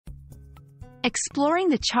Exploring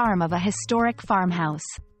the charm of a historic farmhouse.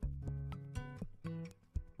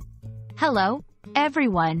 Hello,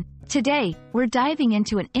 everyone. Today, we're diving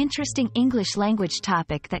into an interesting English language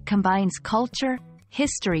topic that combines culture,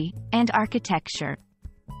 history, and architecture.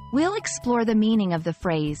 We'll explore the meaning of the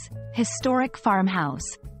phrase, historic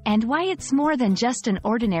farmhouse, and why it's more than just an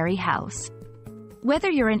ordinary house.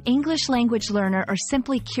 Whether you're an English language learner or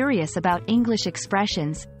simply curious about English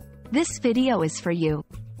expressions, this video is for you.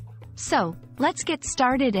 So, let's get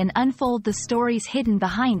started and unfold the stories hidden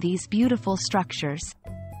behind these beautiful structures.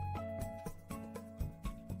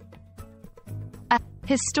 A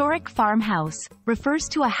historic farmhouse refers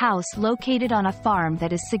to a house located on a farm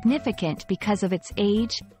that is significant because of its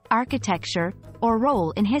age, architecture, or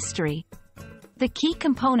role in history. The key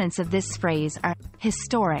components of this phrase are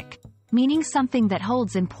historic, meaning something that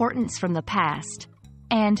holds importance from the past,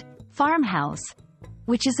 and farmhouse,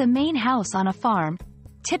 which is a main house on a farm,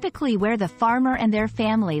 typically where the farmer and their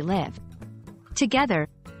family live. Together,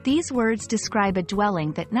 these words describe a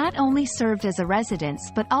dwelling that not only served as a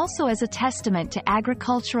residence but also as a testament to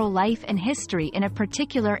agricultural life and history in a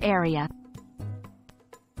particular area.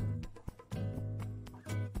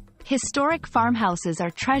 Historic farmhouses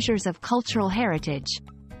are treasures of cultural heritage.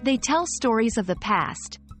 They tell stories of the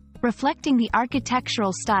past, reflecting the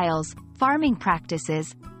architectural styles, farming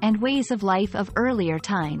practices, and ways of life of earlier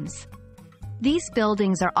times. These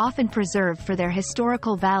buildings are often preserved for their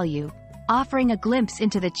historical value, offering a glimpse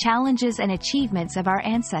into the challenges and achievements of our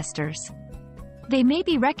ancestors. They may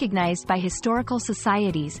be recognized by historical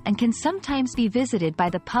societies and can sometimes be visited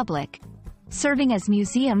by the public, serving as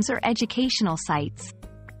museums or educational sites.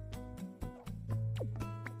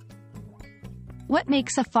 What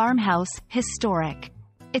makes a farmhouse historic?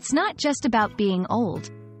 It's not just about being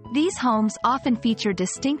old. These homes often feature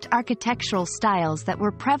distinct architectural styles that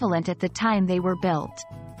were prevalent at the time they were built.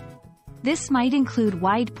 This might include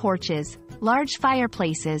wide porches, large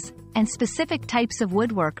fireplaces, and specific types of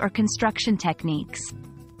woodwork or construction techniques.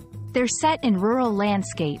 They're set in rural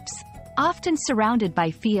landscapes, often surrounded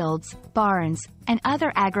by fields, barns, and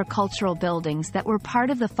other agricultural buildings that were part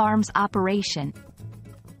of the farm's operation.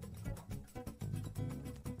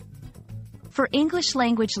 For English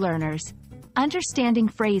language learners, understanding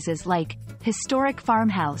phrases like historic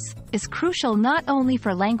farmhouse is crucial not only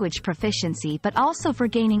for language proficiency but also for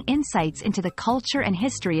gaining insights into the culture and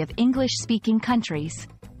history of English-speaking countries.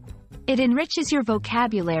 It enriches your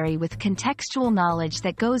vocabulary with contextual knowledge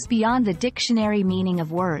that goes beyond the dictionary meaning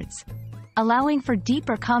of words, allowing for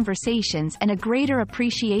deeper conversations and a greater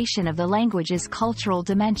appreciation of the language's cultural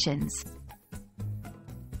dimensions.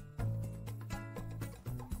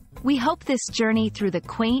 We hope this journey through the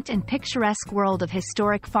quaint and picturesque world of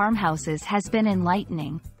historic farmhouses has been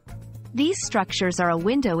enlightening. These structures are a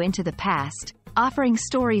window into the past, offering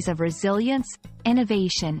stories of resilience,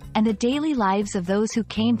 innovation, and the daily lives of those who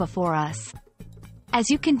came before us.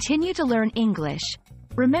 As you continue to learn English,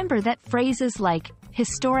 remember that phrases like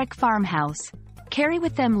historic farmhouse carry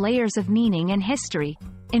with them layers of meaning and history,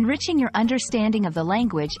 enriching your understanding of the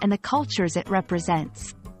language and the cultures it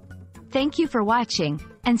represents. Thank you for watching,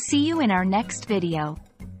 and see you in our next video.